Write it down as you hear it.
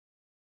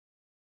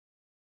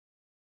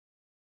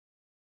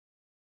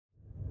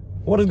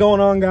What is going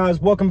on, guys?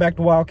 Welcome back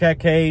to Wildcat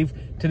Cave.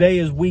 Today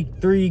is week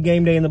 3,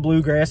 game day in the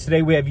Bluegrass.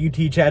 Today we have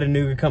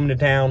UT-Chattanooga coming to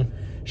town.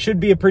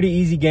 Should be a pretty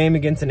easy game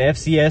against an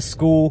FCS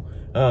school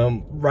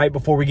right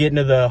before we get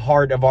into the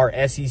heart of our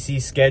SEC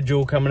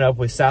schedule, coming up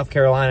with South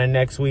Carolina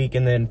next week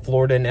and then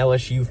Florida and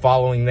LSU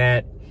following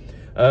that.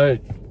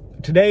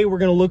 Today we're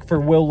going to look for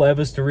Will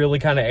Levis to really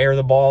kind of air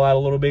the ball out a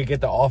little bit, get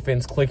the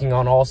offense clicking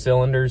on all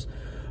cylinders.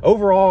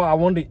 Overall, I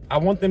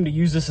want them to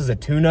use this as a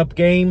tune-up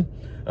game.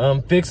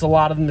 Fix a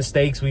lot of the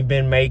mistakes we've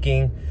been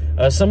making.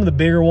 Some of the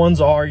bigger ones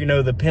are,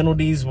 the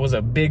penalties was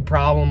a big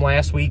problem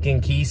last week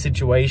in key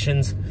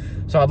situations.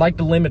 So I'd like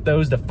to limit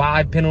those to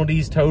 5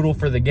 penalties total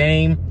for the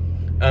game.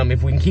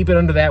 If we can keep it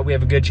under that, we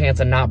have a good chance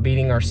of not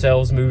beating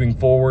ourselves moving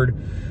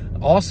forward.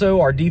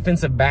 Also, our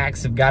defensive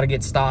backs have got to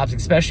get stops,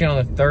 especially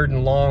on the 3rd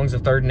and longs, the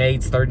 3rd and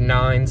 8s, 3rd and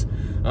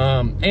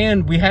 9s.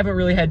 And we haven't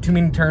really had too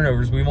many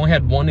turnovers. We've only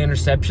had 1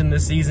 interception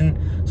this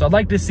season. So I'd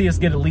like to see us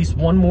get at least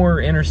 1 more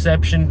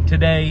interception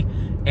today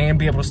and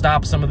be able to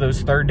stop some of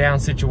those 3rd down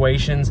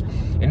situations.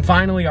 And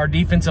finally, our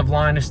defensive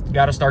line has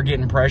got to start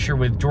getting pressure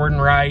with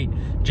Jordan Wright,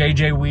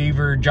 J.J.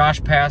 Weaver,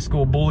 Josh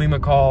Paschal, Bully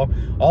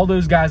McCall. All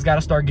those guys got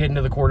to start getting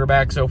to the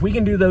quarterback. So if we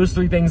can do those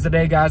 3 things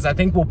today, guys, I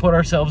think we'll put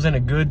ourselves in a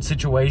good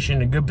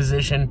situation, a good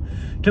position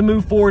to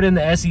move forward in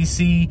the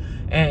SEC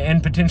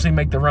and potentially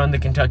make the run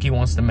that Kentucky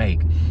wants to make.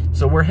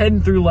 So we're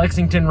heading through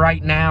Lexington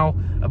right now,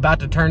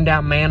 about to turn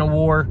down Man of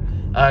War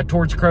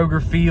towards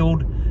Kroger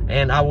Field.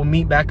 And I will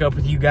meet back up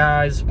with you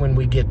guys when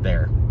we get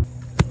there.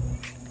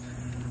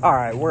 All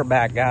right, we're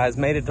back, guys.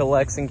 Made it to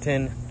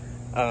Lexington.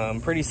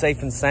 Pretty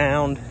safe and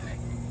sound.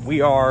 We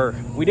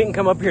didn't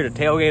come up here to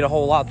tailgate a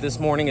whole lot this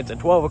morning. It's a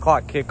 12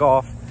 o'clock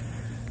kickoff.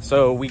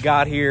 So we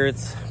got here,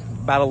 it's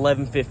about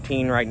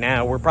 11:15 right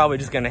now. We're probably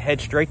just gonna head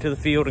straight to the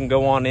field and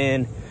go on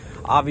in.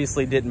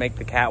 Obviously didn't make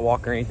the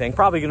catwalk or anything.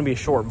 Probably gonna be a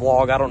short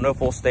vlog. I don't know if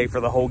we'll stay for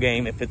the whole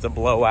game if it's a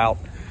blowout.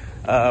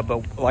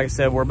 But like I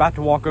said, we're about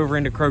to walk over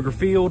into Kroger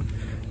Field,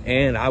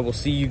 and I will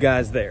see you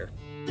guys there.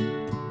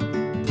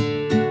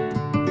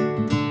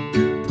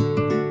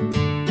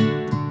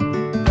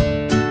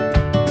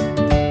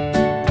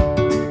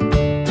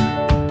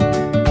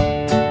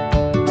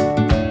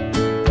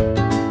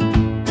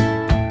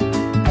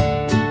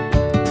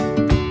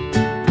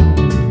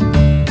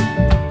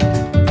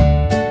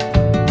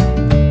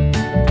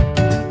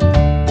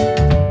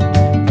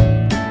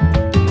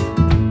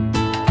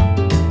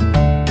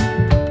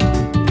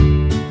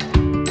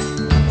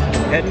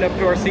 Heading up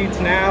to our seats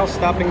now,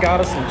 stopped and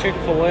got us some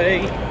Chick-fil-A.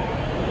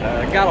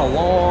 Got a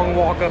long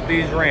walk up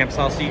these ramps.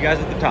 I'll see you guys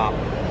at the top.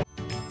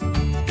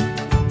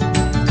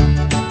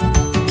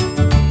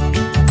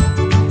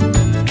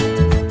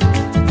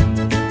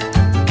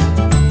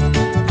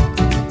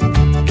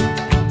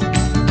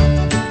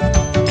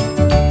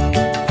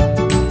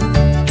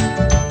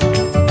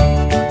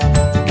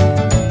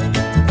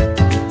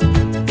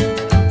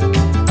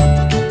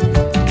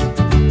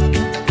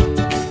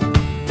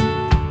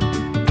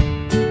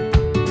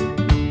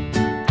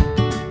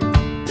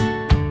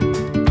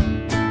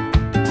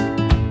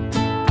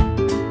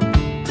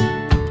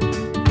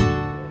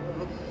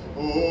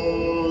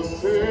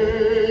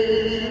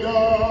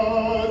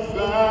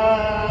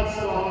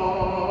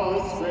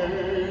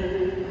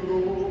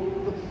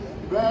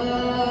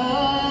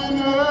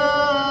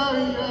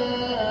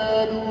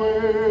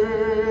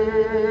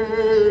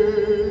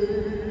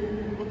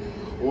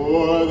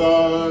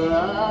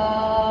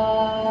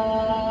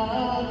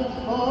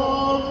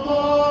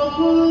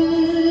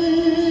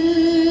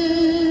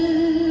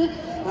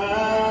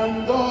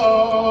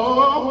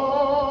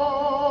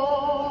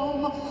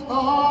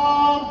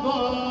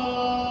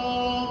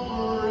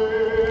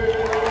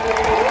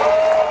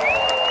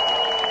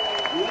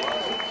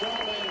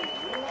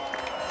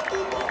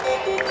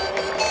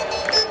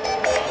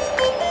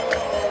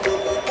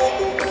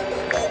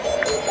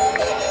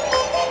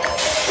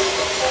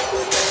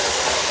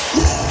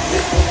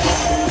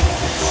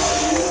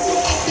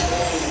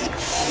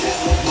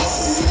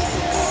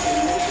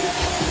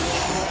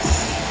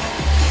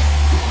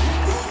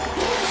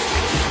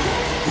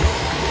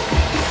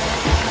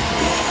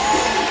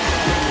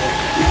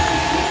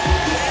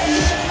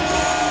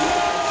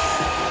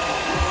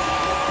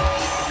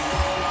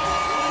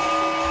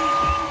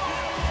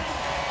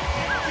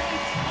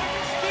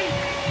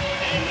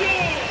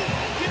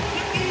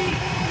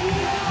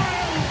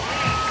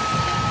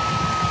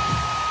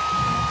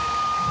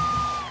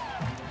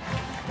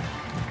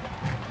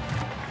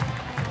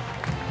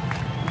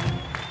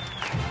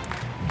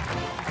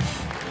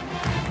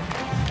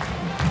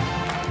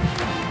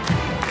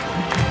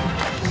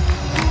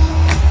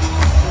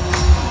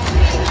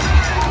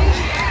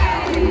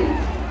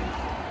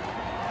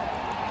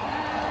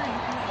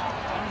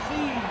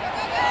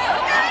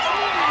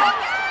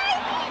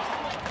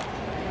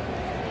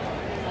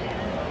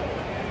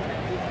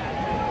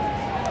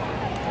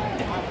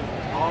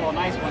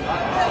 Nice one.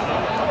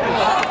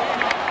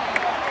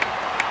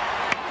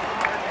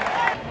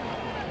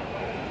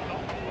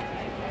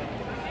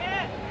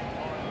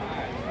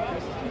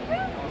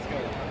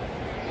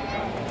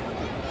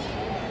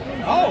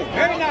 Oh,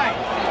 very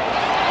nice.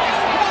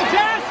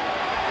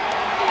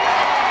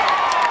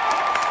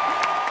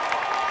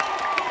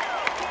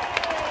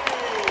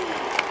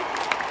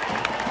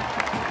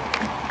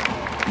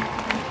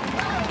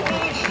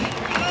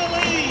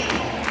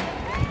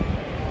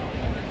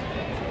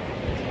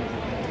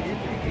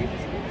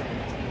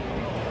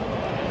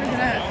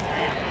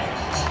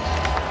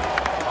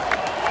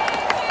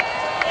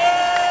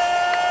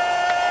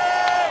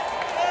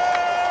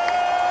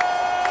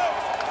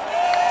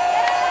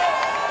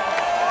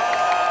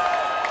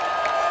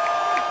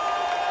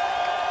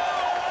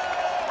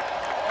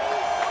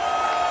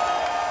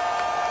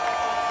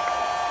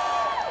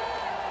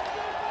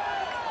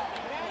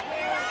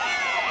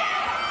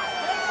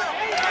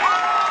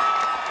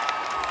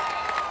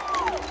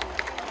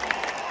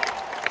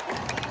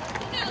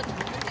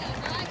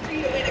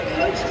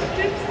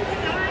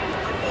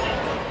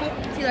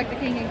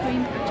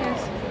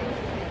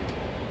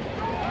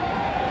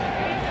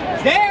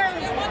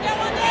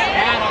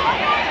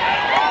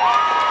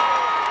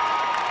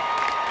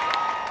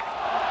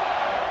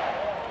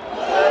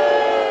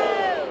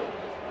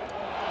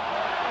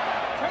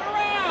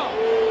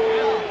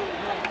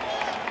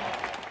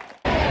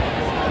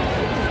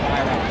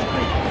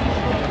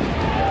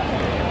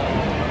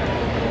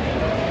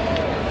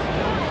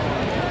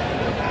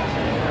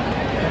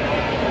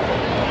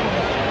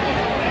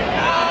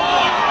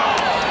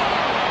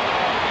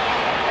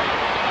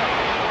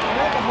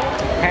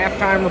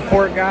 halftime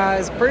report,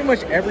 guys. Pretty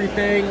much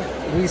everything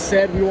we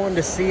said we wanted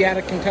to see out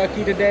of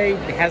Kentucky today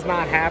has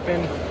not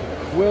happened.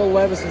 Will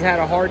Levis has had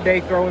a hard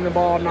day throwing the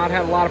ball, not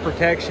had a lot of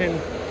protection.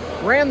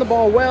 Ran the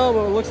ball well,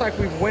 but it looks like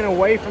we've went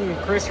away from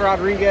Chris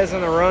Rodriguez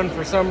in the run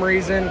for some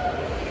reason.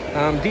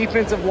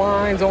 Defensive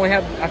lines only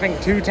had, I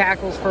think, 2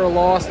 tackles for a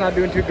loss, not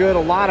doing too good. A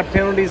lot of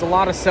penalties, a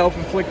lot of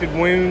self-inflicted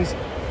wounds.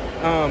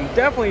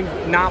 Definitely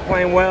not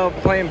playing well,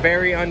 playing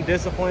very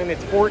undisciplined.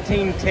 It's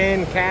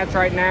 14-10 Cats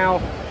right now.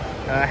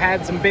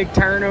 Had some big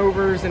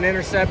turnovers and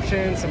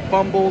interceptions, some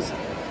fumbles.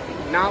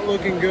 Not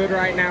looking good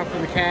right now for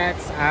the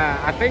Cats.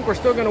 I think we're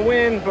still going to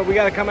win, but we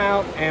got to come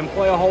out and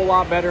play a whole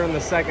lot better in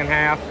the second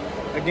half.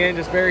 Again,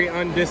 just very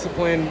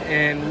undisciplined,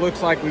 and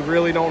looks like we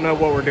really don't know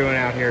what we're doing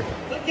out here.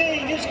 The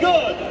game is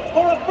good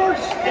for a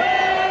first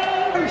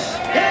down. First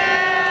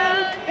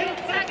down,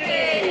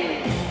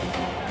 Kentucky.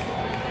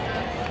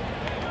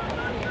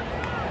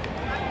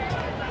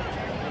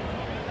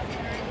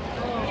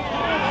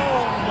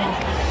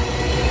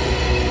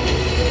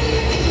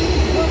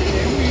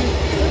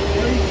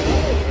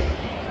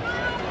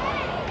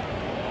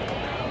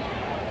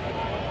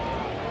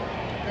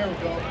 There we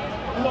go.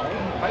 Come on.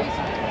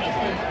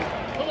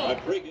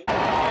 Bring it. I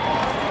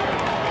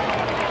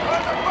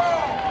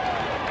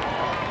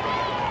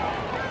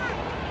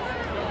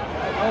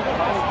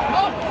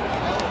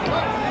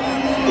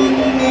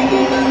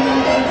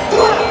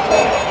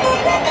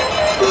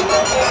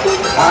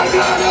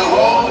got a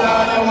hold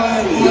on the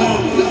money.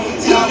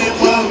 Tell me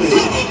from me.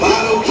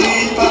 Bottle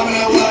keep popping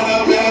that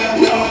water,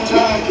 man. Don't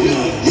try it.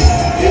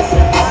 It's a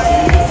party,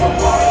 it's a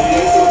party,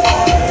 it's a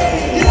party.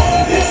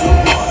 It's a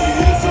party,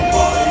 it's a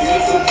party,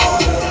 it's a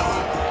party.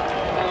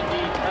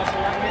 Pressure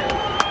right here.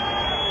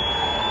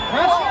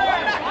 Pressure.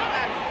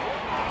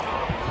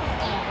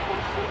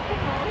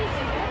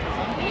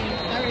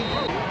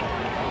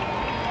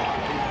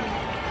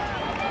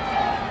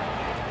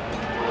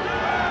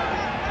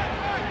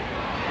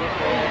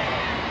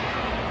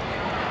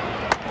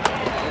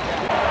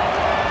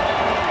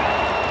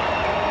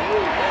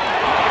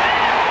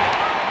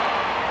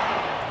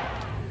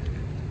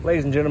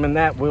 Ladies and gentlemen,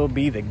 that will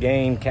be the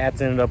game. Cats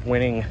ended up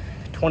winning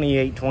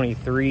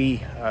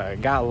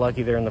 28-23. Got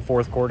lucky there in the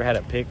fourth quarter, had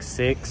a pick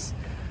 6.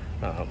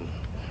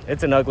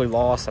 It's an ugly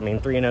loss. I mean,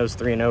 3-0 is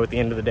 3-0 at the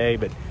end of the day,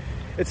 but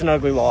it's an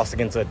ugly loss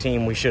against a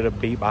team we should have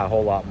beat by a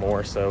whole lot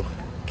more. So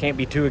can't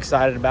be too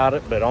excited about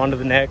it, but on to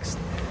the next.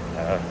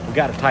 We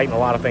got to tighten a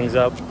lot of things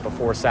up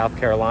before South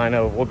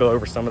Carolina. We'll go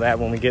over some of that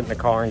when we get in the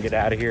car and get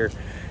out of here.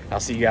 I'll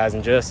see you guys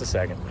in just a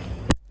second.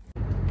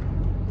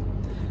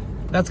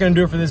 That's going to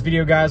do it for this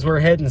video, guys. We're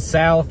heading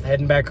south,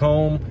 heading back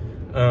home.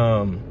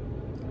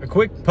 A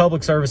quick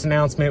public service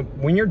announcement.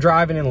 When you're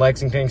driving in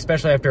Lexington,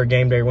 especially after a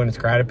game day when it's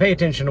crowded, pay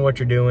attention to what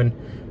you're doing.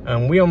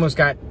 We almost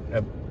got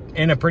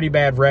in a pretty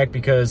bad wreck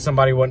because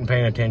somebody wasn't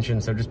paying attention.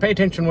 So just pay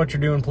attention to what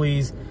you're doing,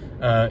 please.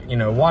 You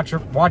know, watch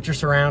your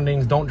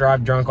surroundings. Don't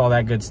drive drunk, all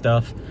that good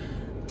stuff.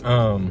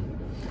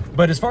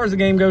 But as far as the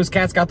game goes,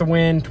 Cats got the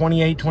win,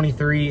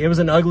 28-23. It was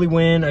an ugly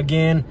win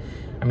again.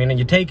 I mean,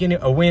 you're taking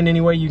a win any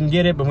way you can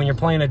get it, but when you're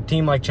playing a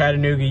team like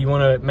Chattanooga, you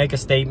want to make a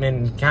statement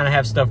and kind of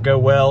have stuff go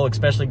well,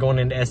 especially going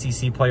into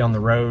SEC play on the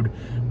road.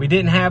 We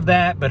didn't have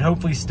that, but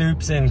hopefully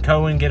Stoops and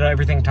Cohen get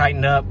everything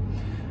tightened up.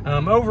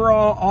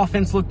 Overall,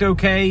 offense looked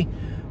okay.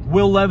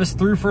 Will Levis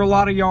threw for a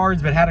lot of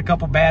yards, but had a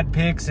couple bad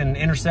picks and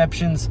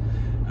interceptions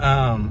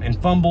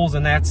and fumbles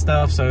and that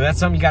stuff, so that's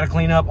something you got to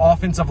clean up.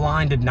 Offensive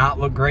line did not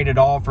look great at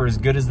all for as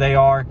good as they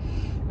are.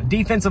 The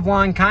defensive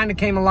line kind of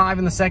came alive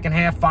in the second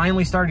half,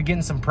 finally started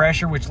getting some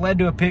pressure, which led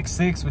to a pick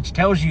 6, which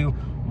tells you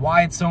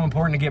why it's so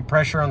important to get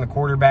pressure on the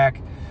quarterback.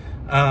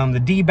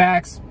 The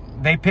D-backs,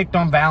 they picked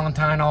on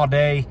Valentine all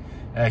day.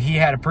 He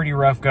had a pretty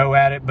rough go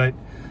at it, but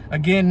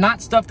again,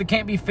 not stuff that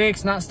can't be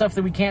fixed, not stuff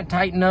that we can't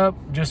tighten up.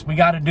 Just we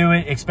got to do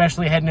it,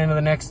 especially heading into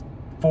the next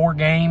 4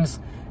 games.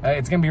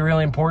 It's going to be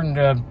really important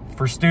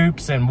for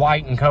Stoops and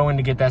White and Cohen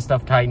to get that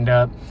stuff tightened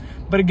up.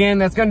 But again,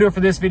 that's going to do it for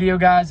this video,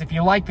 guys. If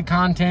you like the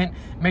content,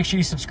 make sure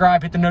you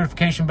subscribe, hit the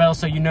notification bell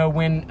so you know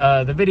when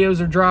the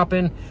videos are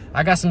dropping.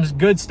 I got some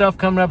good stuff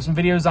coming up, some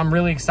videos I'm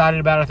really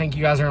excited about. I think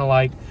you guys are going to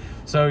like.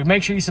 So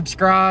make sure you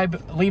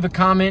subscribe, leave a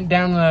comment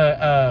down in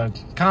the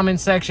comment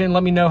section.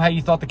 Let me know how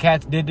you thought the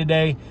Cats did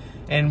today.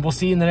 And we'll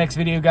see you in the next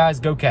video, guys.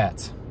 Go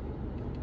Cats.